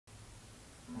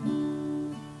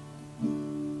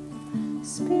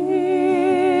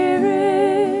Spirit,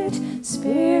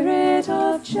 Spirit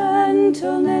of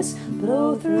gentleness,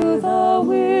 blow through the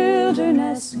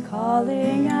wilderness,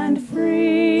 calling and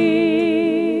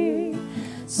free.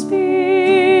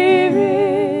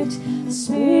 Spirit,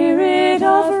 Spirit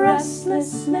of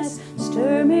restlessness,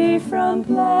 stir me from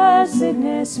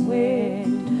placidness,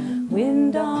 wind,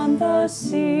 wind on the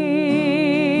sea.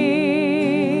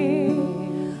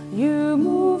 You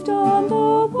moved on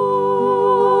the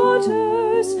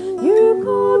waters, you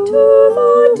called to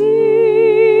the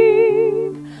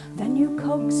deep, then you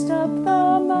coaxed up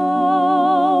the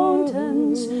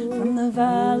mountains from the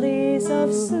valleys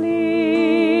of sleep,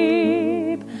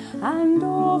 and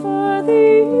over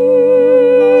the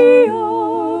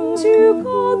eons you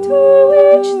called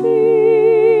to each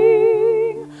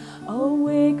thing,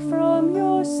 awake from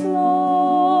your slumbers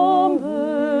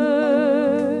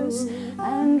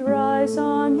and rise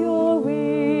on your wings.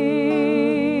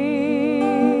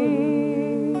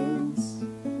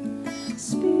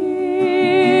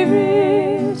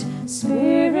 Spirit,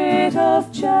 Spirit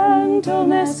of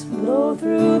gentleness, blow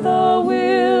through the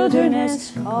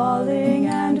wilderness, calling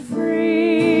and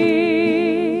free.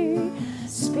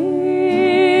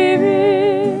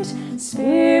 Spirit,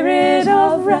 Spirit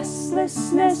of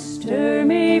restlessness, stir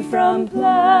me from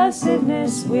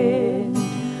placidness, wind,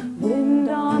 wind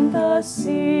on the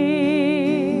sea.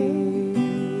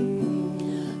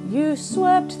 You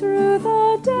swept through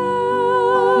the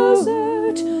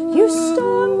desert, you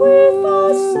stung with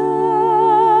the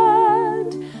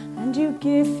sand, and you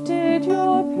gifted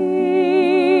your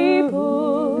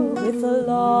people with a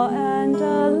law and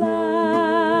a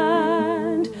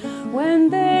land. When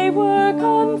they were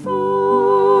confounded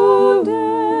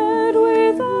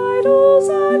with idols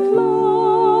and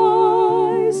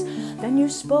lies, then you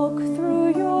spoke through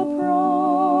your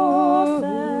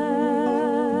prophets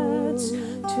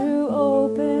to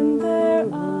open their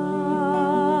eyes.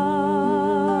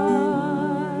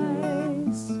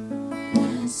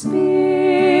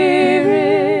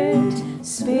 Spirit,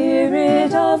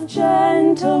 Spirit of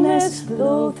gentleness,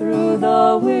 blow through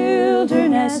the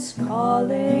wilderness,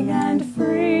 calling and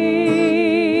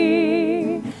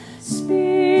free.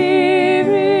 Spirit,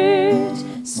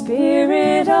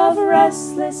 Spirit of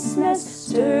restlessness,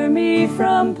 stir me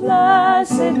from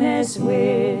placidness,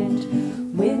 wind,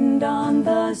 wind on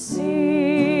the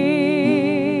sea.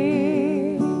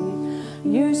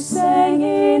 You sang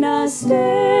in a stable,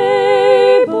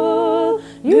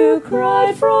 you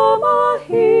cried from a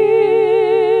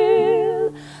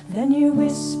hill, then you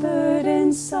whispered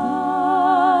in silence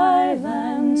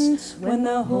when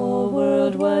the whole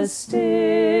world was still.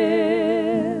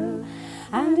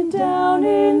 And down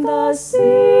in the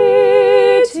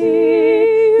city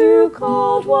you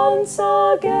called once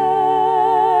again,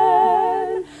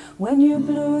 when you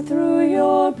blew through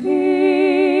your people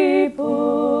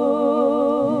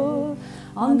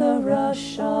on the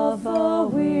rush of the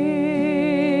wind.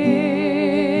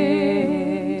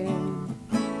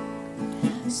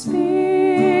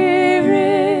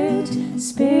 Spirit,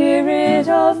 Spirit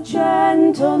of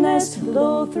gentleness,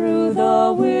 blow through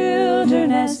the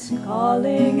wilderness,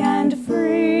 calling and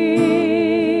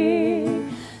free.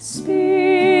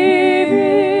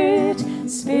 Spirit,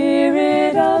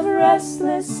 Spirit of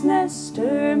restlessness,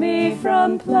 stir me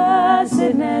from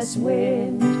placidness,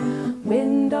 wind,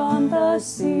 wind on the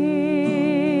sea.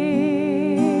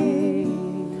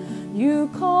 You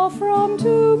call from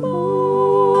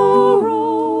tomorrow,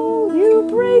 you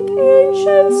break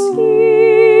ancient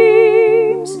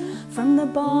schemes, from the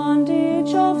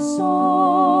bondage of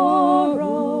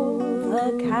sorrow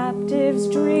the captives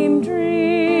dream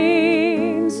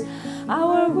dreams.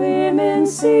 Our women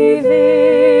see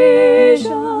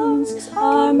visions,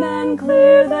 our men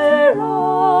clear their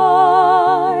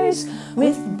eyes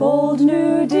with bold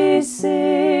new decisions.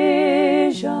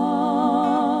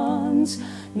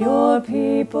 Your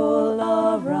people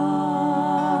arise.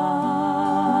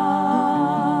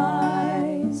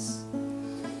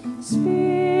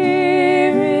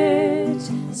 Spirit,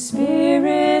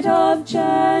 Spirit of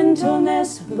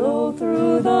gentleness, blow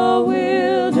through the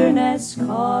wilderness,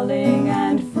 calling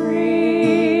and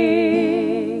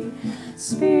free.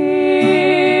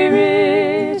 Spirit,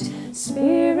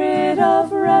 Spirit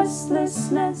of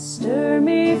restlessness, stir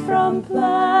me from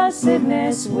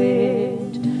placidness,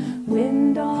 wind,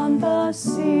 wind on the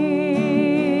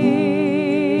sea.